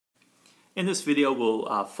In this video,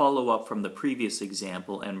 we'll follow up from the previous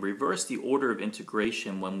example and reverse the order of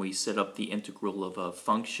integration when we set up the integral of a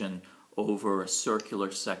function over a circular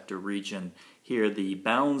sector region. Here, the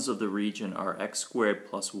bounds of the region are x squared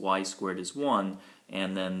plus y squared is 1,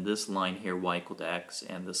 and then this line here, y equal to x,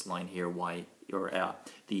 and this line here,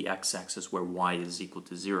 the x-axis where y is equal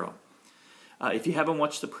to 0. If you haven't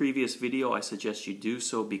watched the previous video, I suggest you do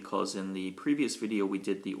so because in the previous video we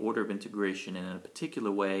did the order of integration in a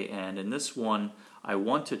particular way, and in this one I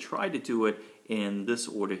want to try to do it in this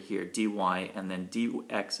order here, dy and then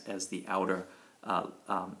dx as the outer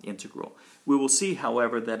integral. We will see,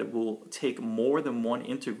 however, that it will take more than one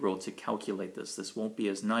integral to calculate this. This won't be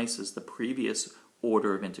as nice as the previous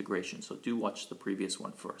order of integration, so do watch the previous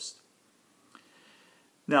one first.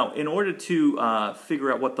 Now, in order to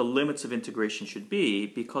figure out what the limits of integration should be,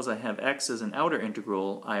 because I have x as an outer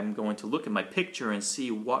integral, I'm going to look at my picture and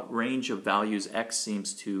see what range of values x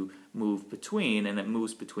seems to move between, and it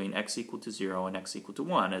moves between x equal to 0 and x equal to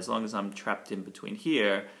 1. As long as I'm trapped in between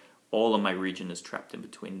here, all of my region is trapped in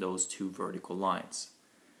between those two vertical lines.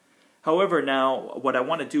 However, now what I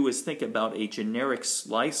want to do is think about a generic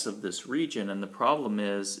slice of this region, and the problem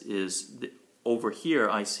is over here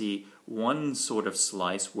I see one sort of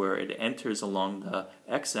slice where it enters along the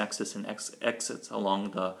x-axis and exits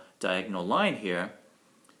along the diagonal line here,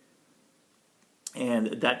 and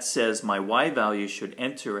that says my y value should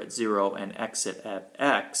enter at 0 and exit at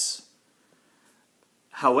x.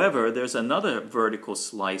 However, there's another vertical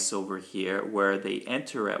slice over here where they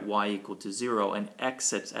enter at y equal to 0 and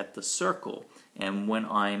exits at the circle. And when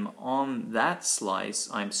I'm on that slice,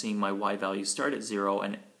 I'm seeing my y value start at 0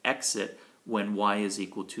 and exit when y is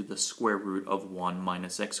equal to the square root of 1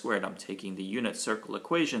 minus x squared. I'm taking the unit circle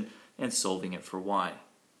equation and solving it for y.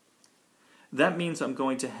 That means I'm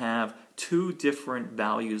going to have two different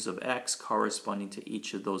values of x corresponding to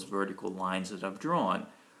each of those vertical lines that I've drawn.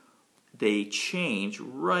 They change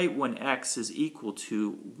right when x is equal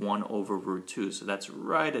to 1 over root 2. So that's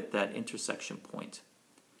right at that intersection point.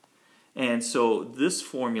 And so this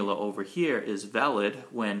formula over here is valid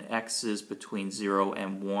when x is between 0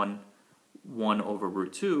 and 1 over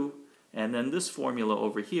root 2. And then this formula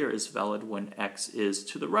over here is valid when x is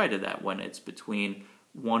to the right of that, when it's between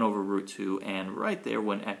 1 over root 2 and right there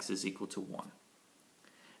when x is equal to 1.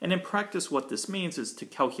 And in practice, what this means is to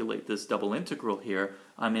calculate this double integral here,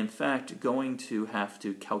 I'm in fact going to have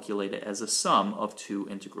to calculate it as a sum of two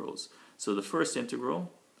integrals. So the first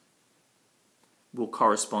integral will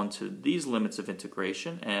correspond to these limits of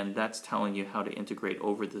integration, and that's telling you how to integrate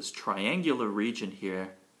over this triangular region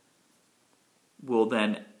here. We'll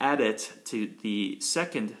then add it to the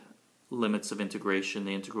second limits of integration,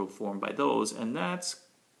 the integral formed by those, and that's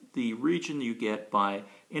the region you get by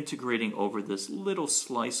integrating over this little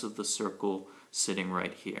slice of the circle sitting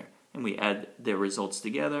right here. And we add their results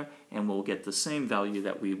together and we'll get the same value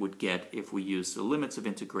that we would get if we used the limits of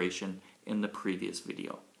integration in the previous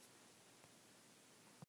video.